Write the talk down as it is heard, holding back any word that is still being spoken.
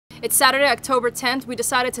It's Saturday, October 10th. We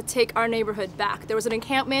decided to take our neighborhood back. There was an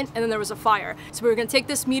encampment and then there was a fire. So we were gonna take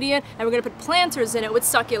this median and we're gonna put planters in it with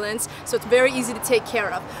succulents so it's very easy to take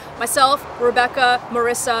care of. Myself, Rebecca,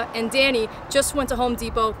 Marissa, and Danny just went to Home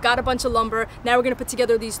Depot, got a bunch of lumber. Now we're gonna put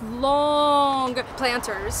together these long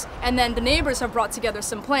planters, and then the neighbors have brought together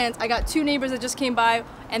some plants. I got 2 neighbors that just came by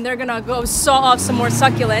and they're gonna go saw off some more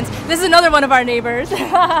succulents. This is another one of our neighbors.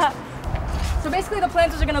 So basically the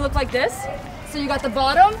planters are gonna look like this. So you got the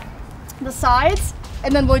bottom, the sides,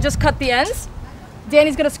 and then we'll just cut the ends.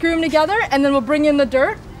 Danny's gonna screw them together and then we'll bring in the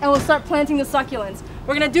dirt and we'll start planting the succulents.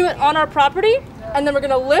 We're gonna do it on our property and then we're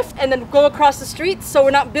gonna lift and then go across the street, so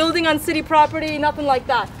we're not building on city property, nothing like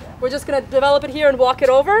that. We're just gonna develop it here and walk it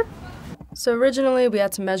over. So originally we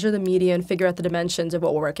had to measure the median, figure out the dimensions of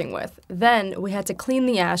what we're working with. Then we had to clean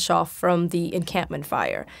the ash off from the encampment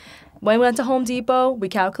fire. When we went to Home Depot, we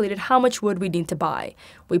calculated how much wood we need to buy.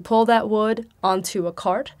 We pulled that wood onto a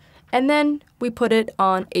cart and then we put it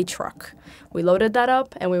on a truck. We loaded that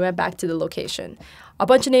up and we went back to the location. A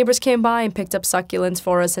bunch of neighbors came by and picked up succulents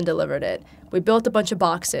for us and delivered it. We built a bunch of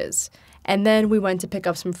boxes and then we went to pick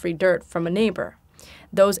up some free dirt from a neighbor.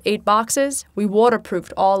 Those 8 boxes, we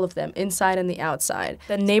waterproofed all of them, inside and the outside.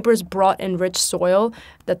 The neighbors brought enriched soil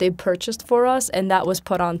that they purchased for us, and that was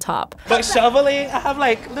put on top. But shoveling, I have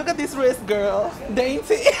like, look at this wrist, girl.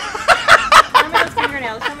 Dainty. Show me those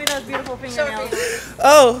fingernails. Show me those beautiful fingernails.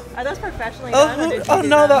 Oh. Are those professionally done? Or did you oh do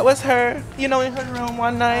no, them? that was her. You know, in her room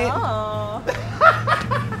one night. Oh.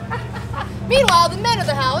 Meanwhile, the men of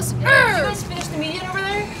the house, did you guys finish the median over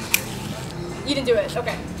there? You didn't do it,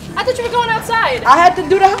 okay. I thought you were going outside. I had to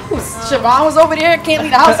do the house. Siobhan was over there, can't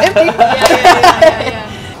leave the house empty.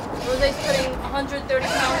 Yeah. Were they putting 130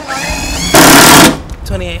 pounds on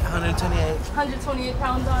it? 128. 128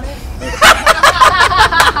 pounds on it.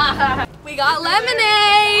 We got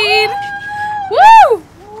lemonade! Woo!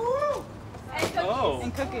 And cookies.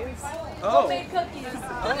 And cookies. Homemade cookies.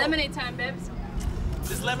 Lemonade time, babes.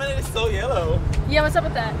 This lemonade is so yellow. Yeah, what's up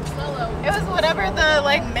with that? It's Lolo. It was whatever the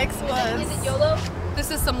like mix was. Is it YOLO? This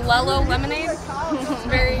is some Lelo lemonade.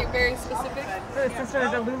 Very, very specific. Sister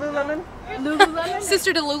to Lululemon. Lululemon?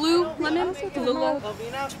 Sister to Lulu lemon? Lulu.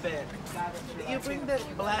 You bring the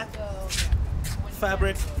black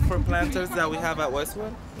fabric for planters that we have at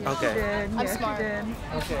Westwood? Okay. I'm smart. Okay.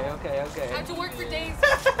 I have to work for days.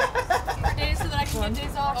 So that I can get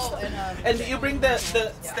days off. Oh, And you bring the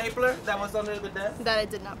stapler that was under the desk? that I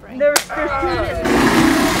did not bring. Can I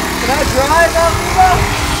drive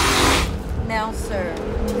out? Now, sir.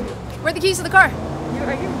 Where are the keys to the car? I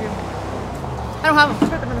give you. I don't have them.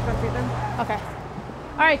 Put them in the front seat then. Okay.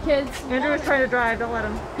 All right, kids. Andrew was trying to drive. Don't let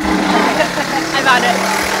him. I found it.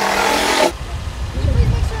 Can you please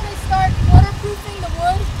make sure they start waterproofing the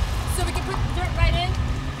wood so we can put the dirt right in?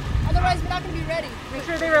 Otherwise, we're not going to be ready. Make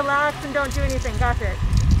sure they relax and don't do anything. Got it.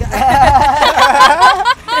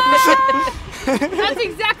 That's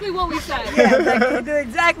exactly what we said. Yeah, Becky, do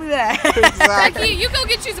exactly that. Becky, you go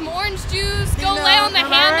get you some orange juice. Go lay on the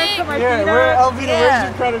hammock. Yeah, we're LV the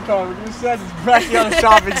Richard credit card. We're just said it's Becky on a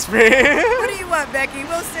shopping spree. What do you want, Becky?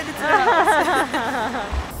 We'll send it to you.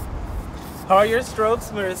 How are your strokes,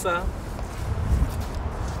 Marissa?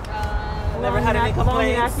 Never had any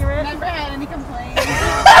complaints? Never had any complaints.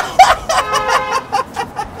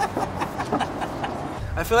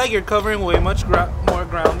 I feel like you're covering way much more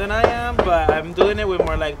ground than I am, but I'm doing it with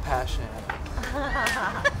more like passion.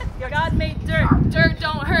 God made dirt. Dirt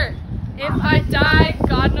don't hurt. If I die,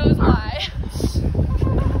 God knows why.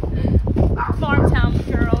 Farmtown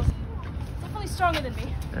girls. Definitely stronger than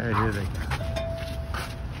me. I do think.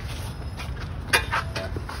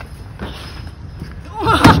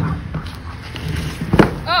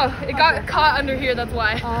 Oh, it got caught under here, that's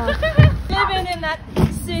why. Living in that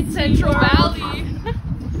Central Valley.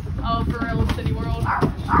 Oh, for real, City World.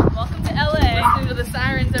 Welcome to LA. Listening to the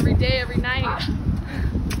sirens every day, every night.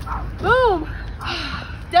 Boom!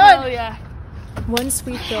 Done! Oh, yeah. Once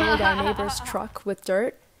we filled our neighbor's truck with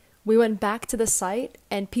dirt, we went back to the site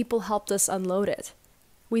and people helped us unload it.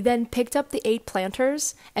 We then picked up the 8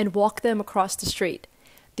 planters and walked them across the street.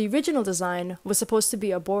 The original design was supposed to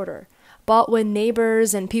be a border, but when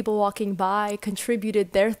neighbors and people walking by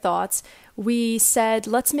contributed their thoughts, we said,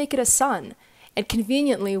 let's make it a sun. And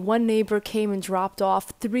conveniently, one neighbor came and dropped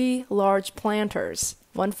off 3 large planters,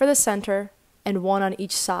 one for the center and one on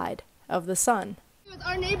each side of the sun.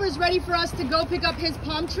 Our neighbor's ready for us to go pick up his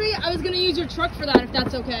palm tree. I was going to use your truck for that, if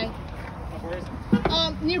that's okay. Where is it?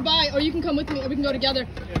 Nearby, or you can come with me, or we can go together.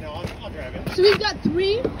 Yeah, no, I'll drive it. So we've got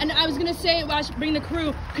 3, and I was going to say, well, I should bring the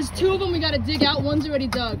crew, because 2 of them we got to dig out, one's already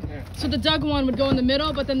dug. Yeah. So the dug one would go in the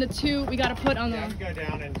middle, but then the 2 we got to put on Yeah, the... go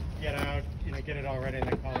down and get out. Like, get it all ready and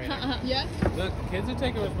then call me. Yeah? Look, kids are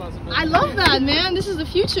taking responsibility. I love that, man. This is the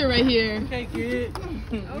future right here. Okay, kid.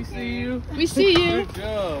 We see you. We see you. Good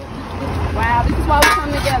job. Wow, this is why we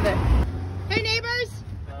come together. Hey, neighbors.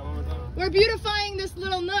 We're beautifying this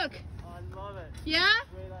little nook. I love it. Yeah?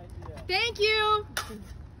 Great idea. Thank you.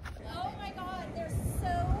 Oh my God, they're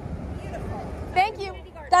so beautiful. Thank you.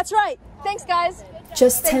 That's right. Thanks, guys.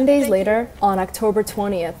 Just 10 days later, on October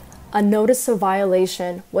 20th, a notice of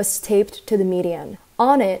violation was taped to the median.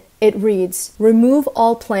 On it, it reads, "Remove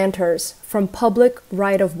all planters from public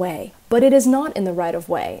right-of-way." But it is not in the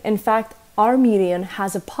right-of-way. In fact, our median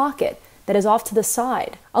has a pocket that is off to the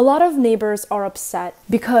side. A lot of neighbors are upset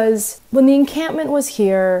because when the encampment was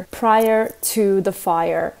here prior to the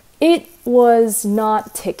fire, it was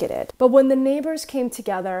not ticketed. But when the neighbors came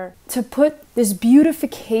together to put this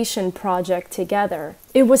beautification project together,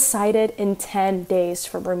 it was cited in 10 days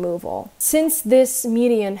for removal. Since this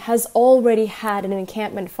median has already had an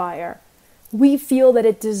encampment fire, we feel that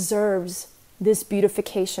it deserves this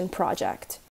beautification project.